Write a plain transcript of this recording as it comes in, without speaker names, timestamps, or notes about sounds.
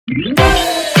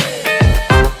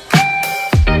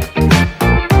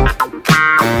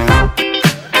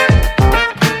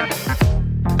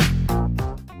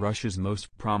Russia's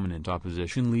most prominent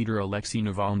opposition leader Alexei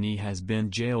Navalny has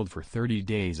been jailed for 30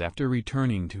 days after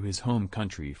returning to his home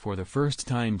country for the first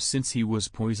time since he was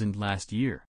poisoned last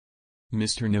year.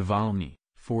 Mr. Navalny,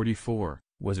 44,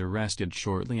 was arrested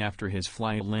shortly after his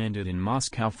flight landed in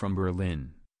Moscow from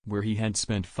Berlin, where he had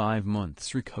spent 5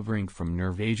 months recovering from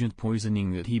nerve agent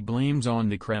poisoning that he blames on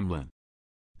the Kremlin.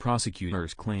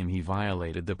 Prosecutors claim he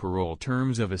violated the parole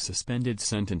terms of a suspended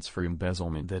sentence for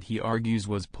embezzlement that he argues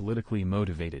was politically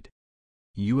motivated.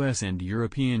 U.S. and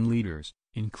European leaders,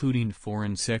 including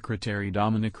Foreign Secretary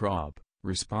Dominic Raab,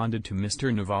 responded to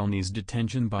Mr. Navalny's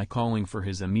detention by calling for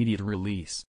his immediate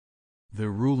release. The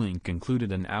ruling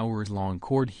concluded an hours-long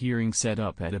court hearing set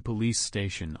up at a police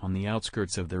station on the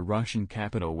outskirts of the Russian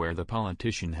capital where the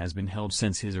politician has been held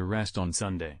since his arrest on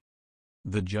Sunday.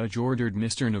 The judge ordered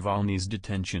Mr. Navalny's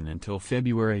detention until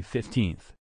February 15.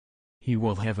 He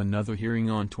will have another hearing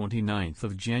on 29th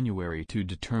of January to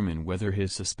determine whether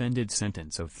his suspended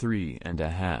sentence of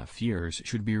 3.5 years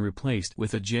should be replaced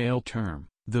with a jail term,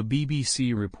 the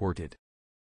BBC reported.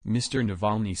 Mr.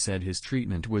 Navalny said his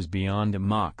treatment was beyond a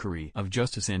mockery of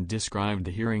justice and described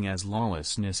the hearing as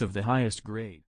lawlessness of the highest grade.